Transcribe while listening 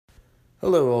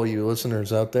Hello, all you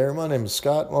listeners out there. My name is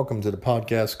Scott. Welcome to the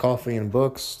podcast Coffee and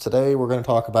Books. Today, we're going to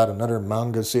talk about another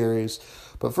manga series.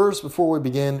 But first, before we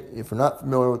begin, if you're not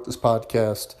familiar with this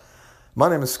podcast, my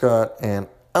name is Scott, and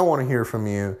I want to hear from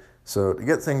you. So, to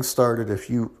get things started, if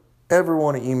you ever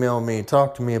want to email me,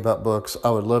 talk to me about books, I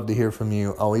would love to hear from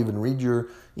you. I'll even read your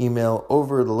email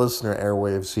over the listener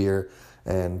airwaves here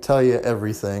and tell you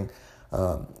everything.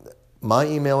 My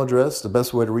email address, the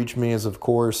best way to reach me is, of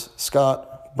course,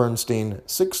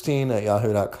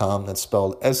 scottbernstein16@yahoo.com. That's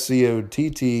spelled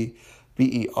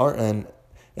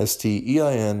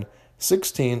SCOTTBERNSTEIN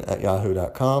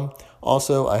 16@yahoo.com.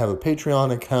 Also, I have a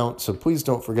Patreon account, so please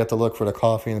don't forget to look for the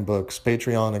Coffee and Books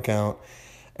Patreon account.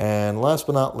 And last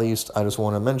but not least, I just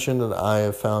want to mention that I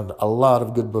have found a lot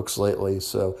of good books lately,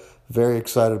 so very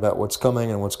excited about what's coming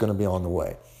and what's going to be on the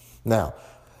way. Now,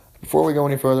 before we go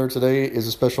any further, today is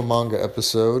a special manga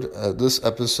episode. This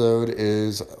episode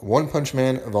is One Punch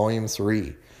Man Volume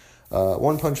 3.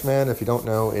 One Punch Man, if you don't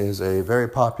know, is a very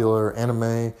popular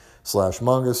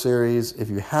anime/manga series. If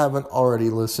you haven't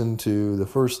already listened to the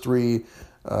first three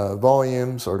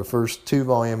volumes, or the first two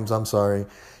volumes, you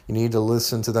need to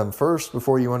listen to them first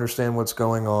before you understand what's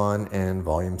going on in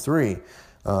Volume 3.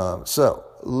 So,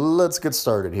 let's get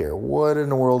started here. What in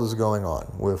the world is going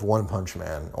on with One Punch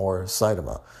Man, or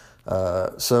Saitama?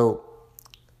 So,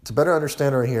 to better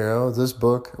understand our hero, this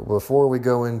book, before we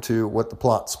go into what the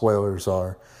plot spoilers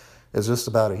are, is just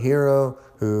about a hero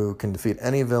who can defeat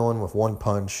any villain with one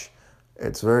punch.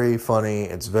 It's very funny,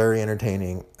 it's very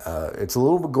entertaining, it's a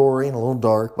little bit gory and a little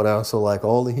dark, but I also like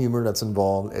all the humor that's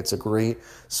involved. It's a great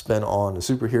spin on the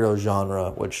superhero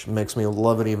genre, which makes me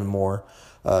love it even more,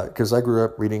 because I grew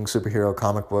up reading superhero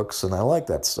comic books, and I like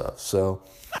that stuff. So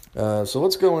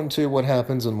let's go into what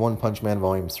happens in One Punch Man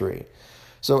Volume 3.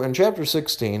 So in Chapter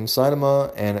 16,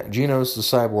 Saitama and Genos the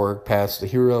Cyborg pass the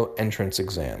hero entrance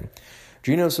exam.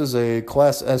 Genos is a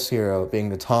Class S hero, being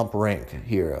the top rank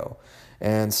hero,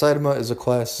 and Saitama is a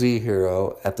Class Z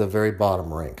hero at the very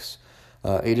bottom ranks.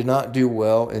 He did not do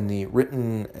well in the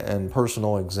written and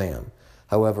personal exam.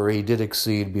 However, he did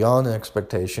exceed beyond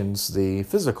expectations the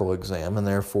physical exam, and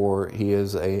therefore he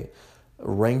is a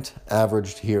ranked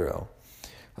averaged hero.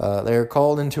 They are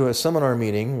called into a seminar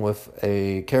meeting with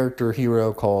a character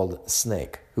hero called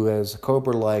Snake, who has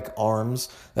cobra-like arms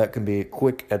that can be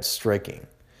quick at striking.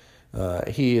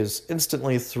 He is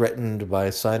instantly threatened by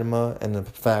Saitama, and the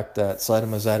fact that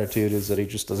Saitama's attitude is that he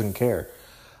just doesn't care.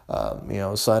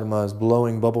 Saitama is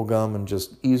blowing bubblegum and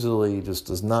just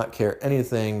does not care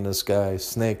anything this guy,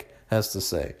 Snake, has to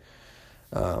say.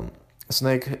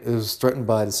 Snake is threatened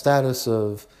by the status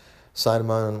of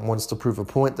Saitama and wants to prove a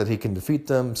point that he can defeat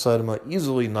them. Saitama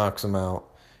easily knocks him out,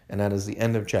 and that is the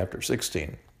end of Chapter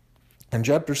 16. In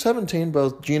Chapter 17,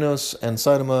 both Genos and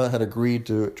Saitama had agreed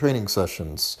to training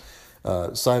sessions.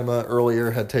 Saitama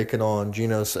earlier had taken on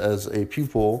Genos as a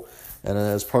pupil, and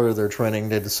as part of their training,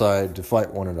 they decide to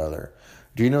fight one another.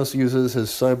 Genos uses his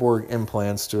cyborg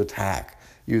implants to attack,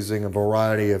 using a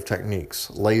variety of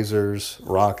techniques: lasers,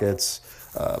 rockets,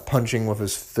 punching with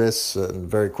his fists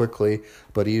very quickly,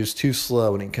 but he is too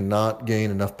slow and he cannot gain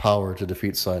enough power to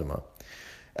defeat Saitama.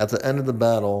 At the end of the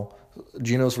battle,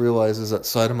 Genos realizes that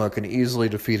Saitama can easily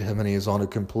defeat him, and he is on a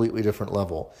completely different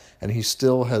level, and he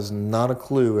still has not a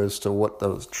clue as to what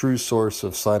the true source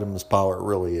of Saitama's power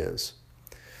really is.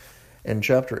 In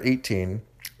Chapter 18,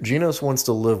 Genos wants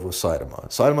to live with Saitama.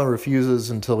 Saitama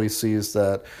refuses until he sees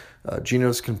that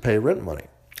Genos can pay rent money.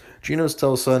 Genos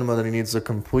tells Saitama that he needs to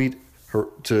complete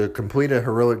a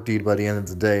heroic deed by the end of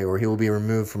the day, or he will be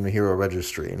removed from the hero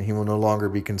registry, and he will no longer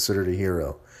be considered a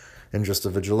hero and just a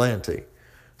vigilante.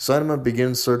 Saitama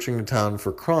begins searching the town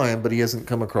for crime, but he hasn't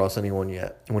come across anyone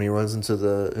yet when he runs into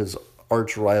his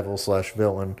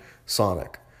arch-rival/villain,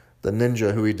 Sonic, the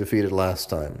ninja who he defeated last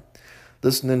time.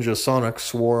 This ninja, Sonic,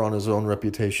 swore on his own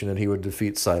reputation that he would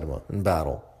defeat Saitama in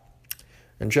battle.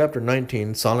 In Chapter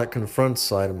 19, Sonic confronts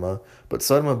Saitama, but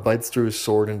Saitama bites through his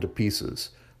sword into pieces.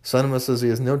 Saitama says he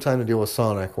has no time to deal with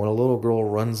Sonic when a little girl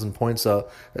runs and points out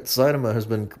that Saitama has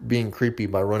been being creepy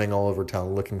by running all over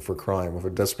town looking for crime with a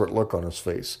desperate look on his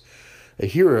face. A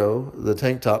hero, the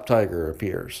Tank Top Tiger,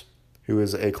 appears, who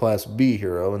is a Class B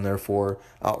hero and therefore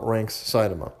outranks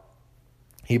Saitama.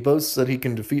 He boasts that he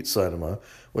can defeat Saitama,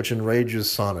 which enrages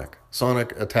Sonic.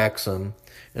 Sonic attacks him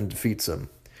and defeats him.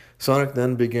 Sonic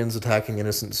then begins attacking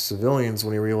innocent civilians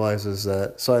when he realizes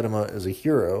that Saitama is a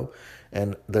hero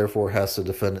and therefore has to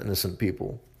defend innocent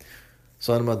people.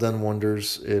 Saitama then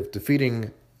wonders if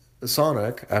defeating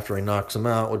Sonic, after he knocks him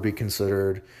out, would be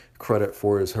considered credit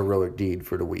for his heroic deed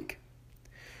for the week.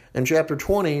 In Chapter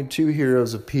 20, two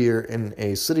heroes appear in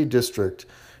a city district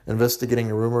investigating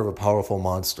a rumor of a powerful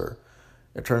monster.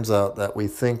 It turns out that we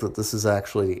think that this is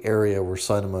actually the area where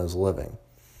Saitama is living.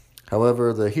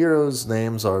 However, the heroes'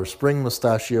 names are Spring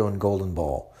Mustachio and Golden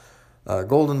Ball.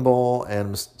 Golden Ball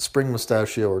and Spring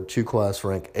Mustachio are 2-class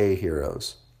rank A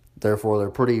heroes. Therefore, they're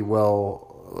pretty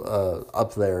well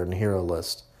up there in the hero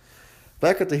list.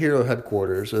 Back at the hero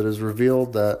headquarters, it is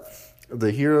revealed that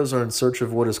the heroes are in search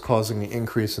of what is causing the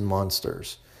increase in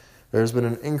monsters. There's been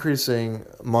an increasing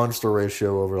monster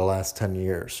ratio over the last 10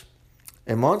 years.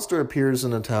 A monster appears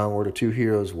in the town where the two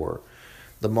heroes were.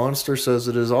 The monster says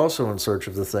it is also in search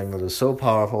of the thing that is so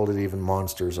powerful that even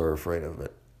monsters are afraid of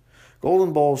it.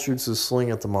 Golden Ball shoots his sling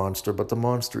at the monster, but the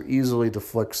monster easily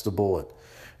deflects the bullet.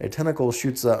 A tentacle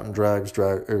shoots out and drags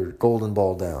Golden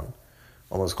Ball down.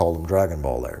 Almost called him Dragon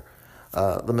Ball there.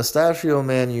 The Mustachio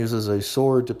Man uses a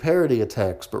sword to parry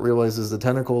attacks, but realizes the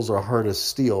tentacles are hard as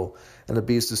steel, and the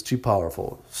beast is too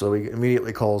powerful, so he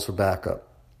immediately calls for backup.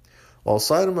 While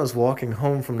Saitama is walking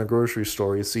home from the grocery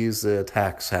store, he sees the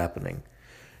attacks happening.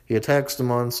 He attacks the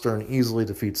monster and easily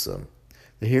defeats them.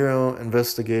 The hero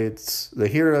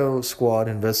squad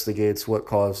investigates what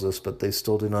caused this, but they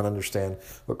still do not understand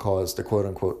what caused the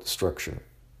quote-unquote destruction.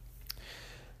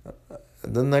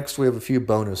 Then next we have a few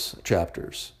bonus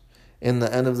chapters. In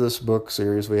the end of this book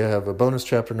series, we have a bonus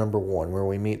chapter number 1, where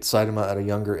we meet Saitama at a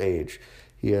younger age.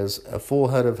 He has a full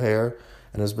head of hair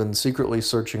and has been secretly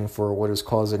searching for what is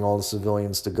causing all the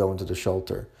civilians to go into the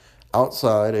shelter.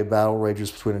 Outside, a battle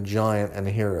rages between a giant and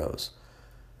the heroes.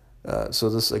 So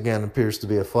this, again, appears to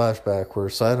be a flashback where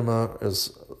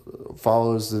Saitama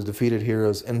follows the defeated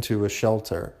heroes into a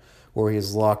shelter where he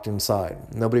is locked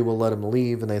inside. Nobody will let him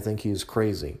leave, and they think he is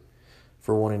crazy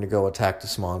for wanting to go attack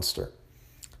this monster.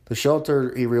 The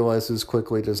shelter, he realizes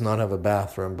quickly, does not have a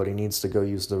bathroom, but he needs to go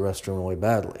use the restroom really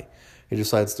badly. He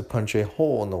decides to punch a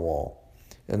hole in the wall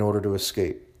in order to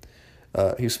escape.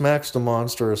 He smacks the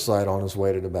monster aside on his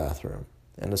way to the bathroom.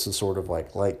 And this is sort of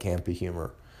like light campy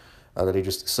humor, that he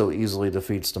just so easily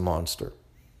defeats the monster.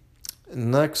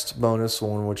 Next bonus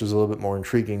one, which is a little bit more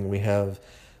intriguing, we have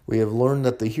learned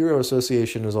that the Hero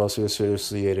Association is also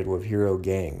associated with hero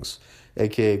gangs,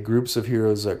 aka groups of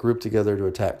heroes that group together to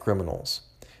attack criminals.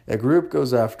 A group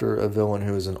goes after a villain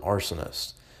who is an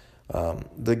arsonist.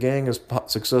 The gang is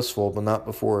successful, but not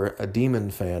before a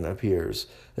demon fan appears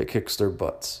that kicks their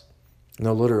butts.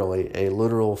 No, literally, a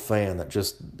literal fan that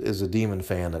just is a demon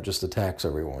fan that just attacks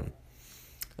everyone.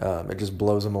 It just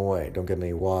blows them away. Don't get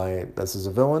me why this is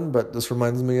a villain, but this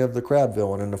reminds me of the crab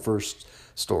villain in the first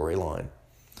storyline.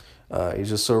 He's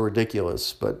just so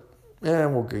ridiculous, but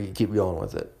we'll keep going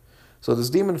with it. So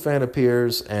this demon fan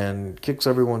appears and kicks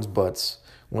everyone's butts.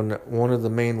 When one of the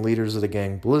main leaders of the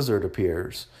gang, Blizzard,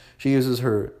 appears, she uses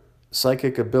her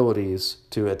psychic abilities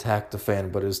to attack the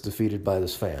fan, but is defeated by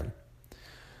this fan.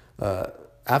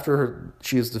 After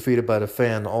she is defeated by the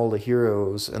fan, all the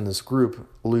heroes in this group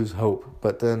lose hope.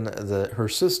 But then her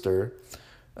sister,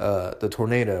 the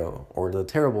tornado, or the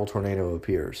terrible tornado,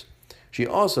 appears. She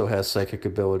also has psychic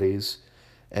abilities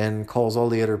and calls all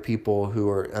the other people who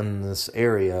are in this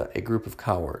area a group of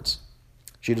cowards.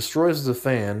 She destroys the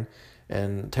fan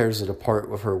and tears it apart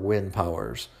with her wind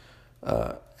powers.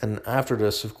 And after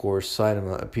this, of course,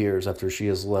 Saitama appears after she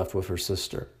is left with her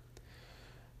sister.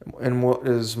 And what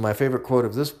is my favorite quote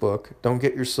of this book, don't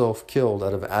get yourself killed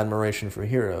out of admiration for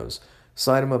heroes.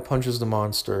 Saitama punches the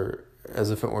monster as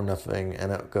if it were nothing,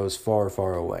 and it goes far,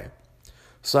 far away.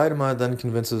 Saitama then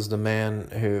convinces the man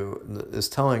who is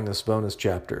telling this bonus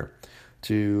chapter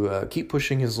to keep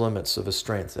pushing his limits of his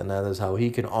strength, and that is how he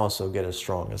can also get as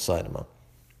strong as Saitama.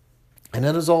 And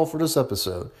that is all for this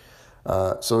episode.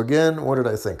 So again, what did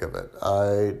I think of it?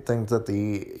 I think that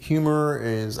the humor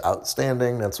is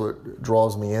outstanding. That's what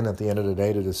draws me in at the end of the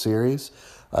day to the series.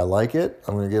 I like it.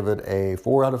 I'm going to give it a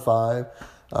 4 out of 5.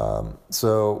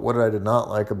 So what I did not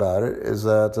like about it is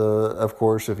that, of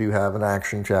course, if you have an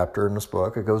action chapter in this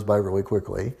book, it goes by really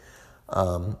quickly.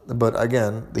 But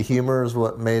again, the humor is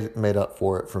what made up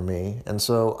for it for me. And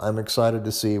so I'm excited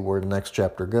to see where the next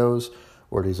chapter goes,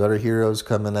 where these other heroes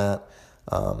come in at.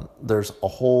 There's a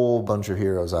whole bunch of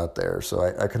heroes out there, so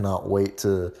I cannot wait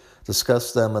to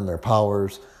discuss them and their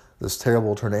powers. This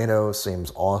terrible tornado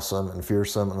seems awesome and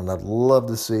fearsome, and I'd love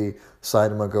to see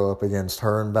Saitama go up against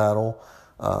her in battle,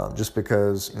 just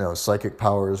because, psychic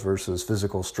powers versus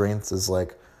physical strength is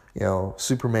like,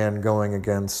 Superman going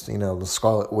against, the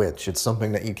Scarlet Witch. It's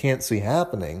something that you can't see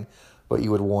happening, but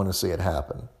you would want to see it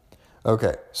happen.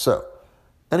 Okay, so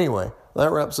anyway,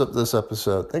 that wraps up this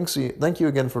episode. Thank you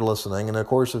again for listening. And of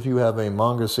course, if you have a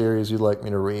manga series you'd like me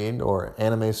to read, or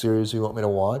anime series you want me to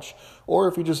watch, or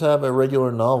if you just have a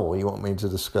regular novel you want me to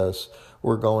discuss,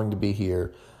 we're going to be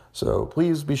here. So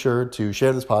please be sure to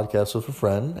share this podcast with a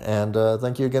friend, and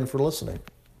thank you again for listening.